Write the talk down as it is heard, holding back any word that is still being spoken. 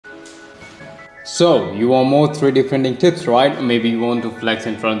So you want more 3D printing tips, right? Maybe you want to flex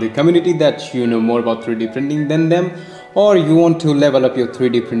in front of the community that you know more about 3D printing than them, or you want to level up your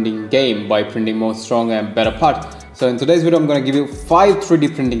 3D printing game by printing more stronger and better parts. So in today's video, I'm gonna give you 5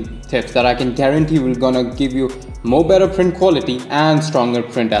 3D printing tips that I can guarantee will gonna give you more better print quality and stronger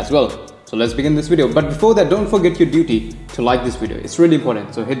print as well. So let's begin this video. But before that, don't forget your duty to like this video. It's really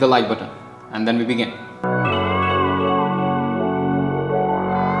important. So hit the like button and then we begin.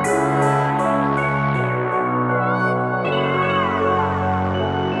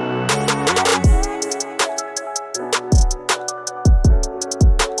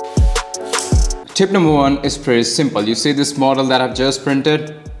 Tip number 1 is pretty simple. You see this model that I've just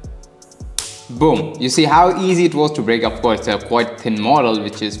printed? Boom. You see how easy it was to break. Of course, it's a quite thin model,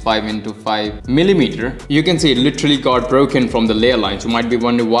 which is 5 into 5 millimeter. You can see it literally got broken from the layer lines. You might be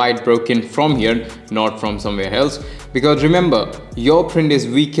wondering why it broken from here, not from somewhere else. Because remember, your print is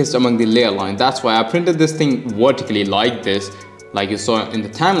weakest among the layer lines. That's why I printed this thing vertically like this, like you saw in the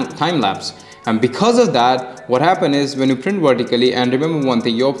time lapse. And because of that, what happened is when you print vertically, and remember one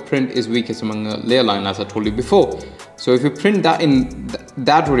thing, your print is weakest among the layer line, as I told you before. So if you print that in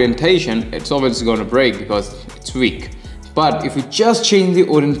that orientation, it's always going to break because it's weak. But if you just change the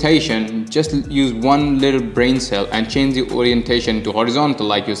orientation, just use one little brain cell and change the orientation to horizontal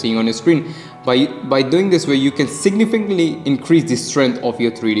like you're seeing on your screen, by doing this way, you can significantly increase the strength of your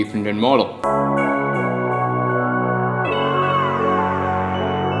 3D printed model.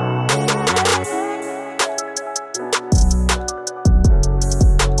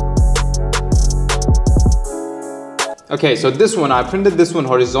 Okay, so this one, I printed this one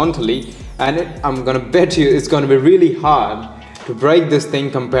horizontally, and I'm gonna bet you it's gonna be really hard to break this thing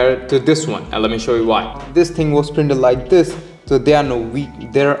compared to this one. And let me show you why. This thing was printed like this, so there are no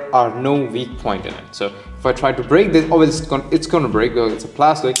weak point in it. So if I try to break this, it's gonna break because it's a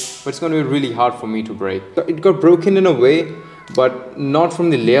plastic, but it's gonna be really hard for me to break. So it got broken in a way, but not from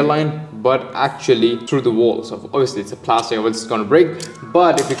the layer line, but actually through the wall. So obviously it's a plastic, it's gonna break.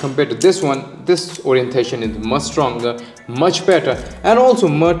 But if you compare to this one, this orientation is much stronger, much better, and also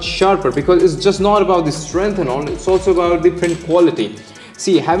much sharper, because it's just not about the strength and all, it's also about the print quality.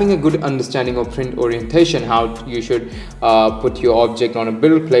 See, having a good understanding of print orientation, how you should put your object on a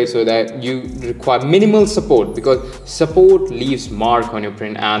build plate so that you require minimal support, because support leaves mark on your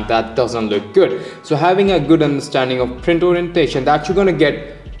print and that doesn't look good. So having a good understanding of print orientation that you're gonna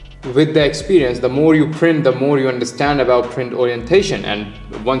get with the experience, the more you print, the more you understand about print orientation. And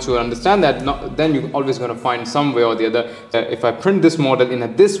once you understand that, then you're always going to find some way or the other that if I print this model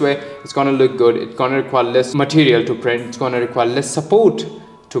in this way, it's going to look good, it's going to require less material to print, it's going to require less support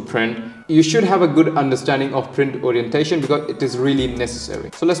to print. You should have a good understanding of print orientation because it is really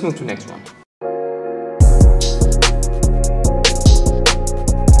necessary. So let's move to the next one.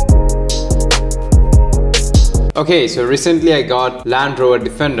 Okay, so recently I got Land Rover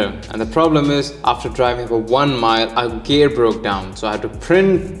Defender, and the problem is after driving for 1 mile, a gear broke down, so I had to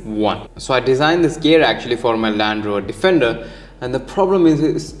print one. So I designed this gear actually for my Land Rover Defender, and the problem is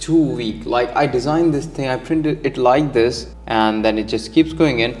it's too weak. Like, I designed this thing, I printed it like this, and then it just keeps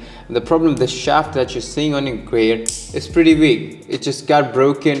going in. And the problem, the shaft that you're seeing on your gear is pretty weak. It just got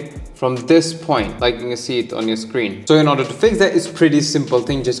broken from this point, like you can see it on your screen. So in order to fix that, it's pretty simple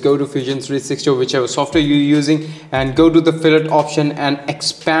thing. Just go to Fusion 360 or whichever software you're using, and go to the fillet option and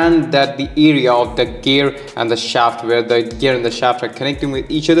expand the area of the gear and the shaft, where the gear and the shaft are connecting with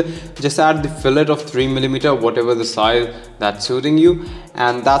each other. Just add the fillet of 3 millimeter, whatever the size that's suiting you,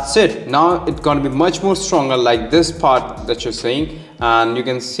 and that's it. Now it's going to be much more stronger, like this part that you're seeing. And you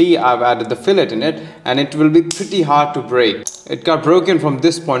can see I've added the fillet in it, and it will be pretty hard to break. It got broken from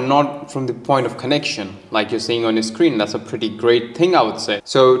this point, not from the point of connection like you're seeing on your screen. That's a pretty great thing, I would say.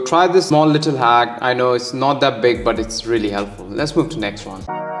 So try this small little hack. I know it's not that big, but it's really helpful. Let's move to the next one.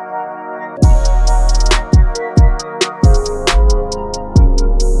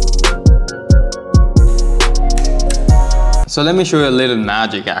 So let me show you a little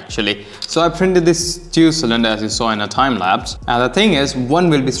magic actually. So I printed this 2 cylinder as you saw in a time lapse, and the thing is, one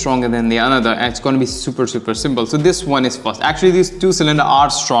will be stronger than the another, and it's going to be super simple. So this one is first. Actually these 2 cylinder are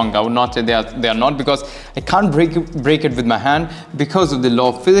strong. I would not say they are not, because I can't break it with my hand because of the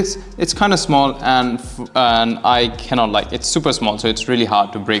law of physics. It's kind of small, and I cannot, like, it's super small, so it's really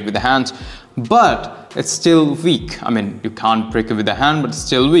hard to break with the hands. But it's still weak. I mean, you can't break it with the hand, but it's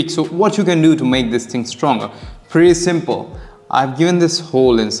still weak. So what you can do to make this thing stronger? Pretty simple. I've given this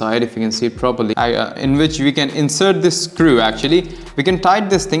hole inside, if you can see it properly, in which we can insert this screw. Actually, we can tighten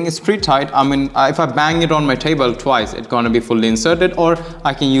this thing. It's pretty tight. I mean, if I bang it on my table twice, it's gonna be fully inserted, or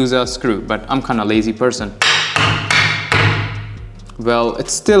I can use a screw, but I'm kind of lazy person. Well,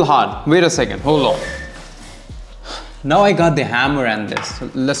 it's still hard. Wait a second, hold on. Now I got the hammer and this.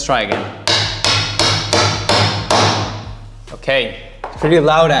 So let's try again. Okay, pretty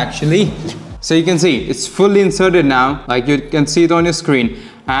loud actually. So you can see it's fully inserted now, like you can see it on your screen,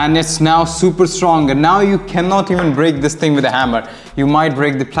 and it's now super strong, and now you cannot even break this thing with a hammer. You might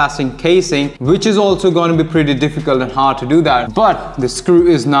break the plastic casing, which is also going to be pretty difficult and hard to do that, but the screw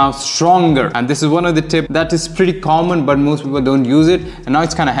is now stronger, and this is one of the tips that is pretty common but most people don't use it, and now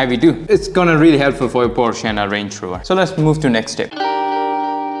it's kind of heavy too. It's gonna really helpful for your Porsche and a Range Rover. So let's move to next tip.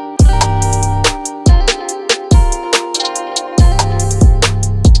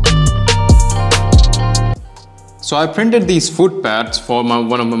 So I printed these foot pads for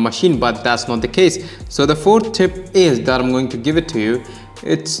one of my machine, but that's not the case. So the fourth tip is that I'm going to give it to you.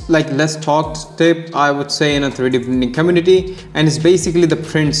 It's like less talked tip, I would say, in a 3D printing community, and it's basically the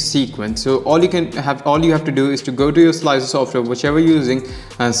print sequence. So all you have to do is to go to your slicer software, whichever you're using,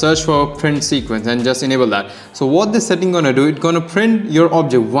 and search for print sequence and just enable that. So what this setting gonna do, it's gonna print your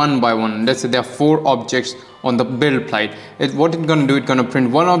object one by one. Let's say there are 4 objects on the build plate. What it's gonna do, it's gonna print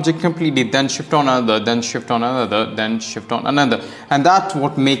one object completely, then shift on another, then shift on another, then shift on another. And that's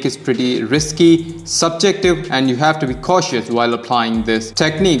what makes it pretty risky, subjective, and you have to be cautious while applying this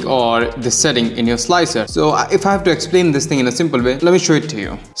technique or this setting in your slicer. So if I have to explain this thing in a simple way, let me show it to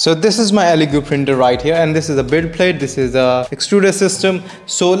you. So this is my Elegoo printer right here, and this is a build plate, this is a extruder system.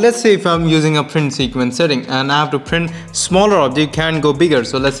 So let's say if I'm using a print sequence setting and I have to print smaller object, can go bigger.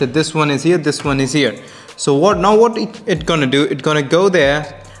 So let's say this one is here, this one is here. So what it gonna do, it's gonna go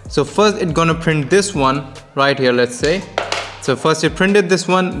there. So first it's gonna print this one right here, let's say. So first it printed this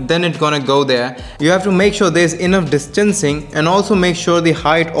one, then it's gonna go there. You have to make sure there's enough distancing, and also make sure the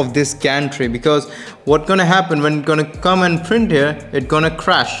height of this gantry, because what's gonna happen when it's gonna come and print here, it's gonna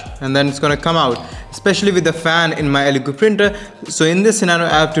crash and then it's gonna come out, especially with the fan in my Elegoo printer. So in this scenario,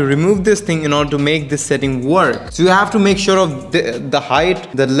 I have to remove this thing in order to make this setting work. So you have to make sure of the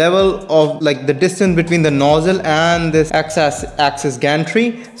height, the level of like the distance between the nozzle and this axis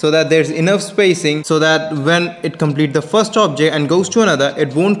gantry, so that there's enough spacing so that when it completes the first object and goes to another,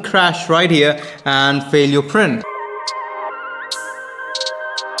 it won't crash right here and fail your print.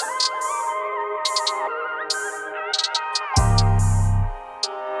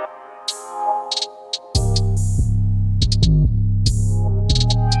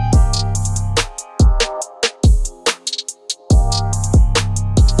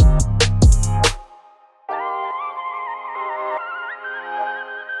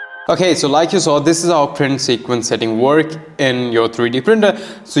 Okay, so like you saw, this is how print sequence setting work in your 3D printer.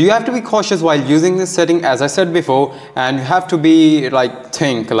 So you have to be cautious while using this setting, as I said before, and you have to be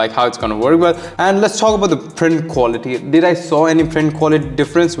think how it's gonna work well. And let's talk about the print quality. Did I saw any print quality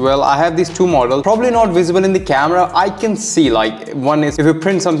difference? Well, I have these 2 models, probably not visible in the camera. I can see one is if you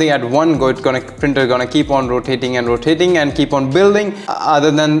print something at one go, printer gonna keep on rotating and keep on building.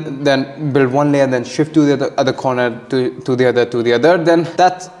 Other than build one layer, then shift to the other corner to the other, then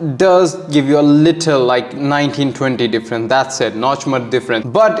that does give you a little 19-20 difference. That's it, not much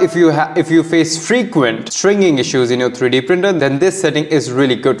different. But if you face frequent stringing issues in your 3D printer, then this setting is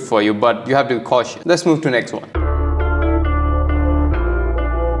really good for you, but you have to be cautious. Let's move to the next one.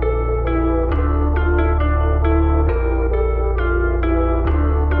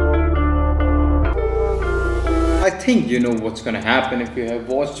 I think you know what's gonna happen if you have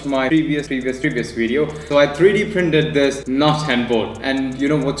watched my previous video. So I 3D printed this nut and bolt, and you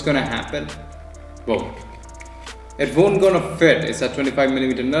know what's gonna happen? Boom. It won't gonna fit. It's a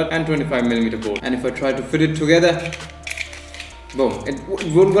 25mm nut and 25mm bolt, and if I try to fit it together, boom, it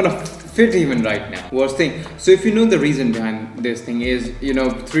won't gonna fit even right now. Worst thing. So if you know the reason behind this thing is,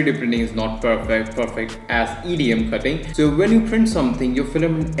 3D printing is not perfect as EDM cutting. So when you print something, your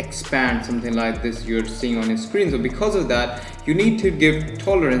filament expands, something like this you're seeing on your screen. So because of that, you need to give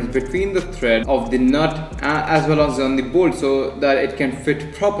tolerance between the thread of the nut as well as on the bolt, so that it can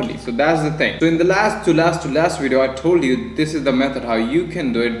fit properly. So that's the thing. So in the last video, I told you this is the method how you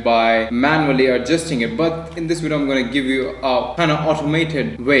can do it by manually adjusting it. But in this video, I'm going to give you a kind of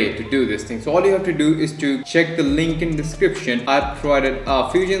automated way to do this thing. So all you have to do is to check the link in description. I provided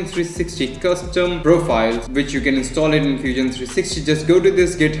a Fusion 360 custom profiles, which you can install it in Fusion 360. Just go to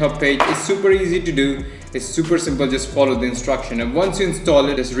this GitHub page. It's super easy to do. It's super simple, just follow the instruction, and once you install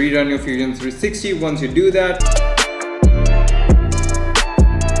it, just rerun your Fusion 360. Once you do that,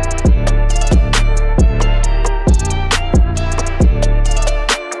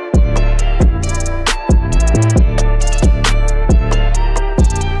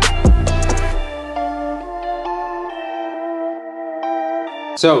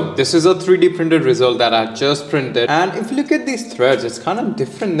 So this is a 3D printed result that I just printed, and if you look at these threads, it's kind of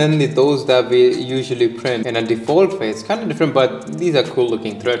different than those that we usually print in a default way. It's kind of different, but these are cool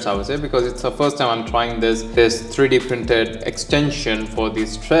looking threads, I would say, because it's the first time I'm trying this 3D printed extension for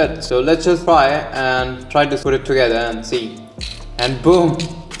these threads. So let's just try and try to put it together and see. And boom,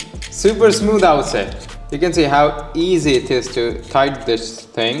 super smooth, I would say. You can see how easy it is to tight this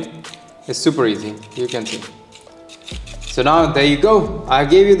thing. It's super easy, you can see. So now there you go. I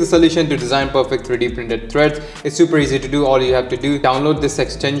gave you the solution to design perfect 3D printed threads. It's super easy to do. All you have to do, download this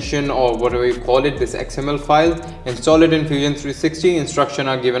extension or whatever you call it, this XML file, install it in Fusion 360. Instructions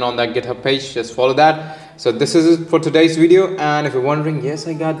are given on that GitHub page. Just follow that. So this is it for today's video. And if you're wondering, yes,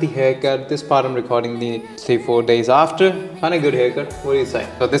 I got the haircut. This part I'm recording the 3-4 days after. Kind of good haircut. What do you say?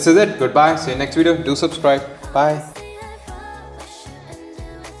 So this is it. Goodbye. See you next video. Do subscribe. Bye.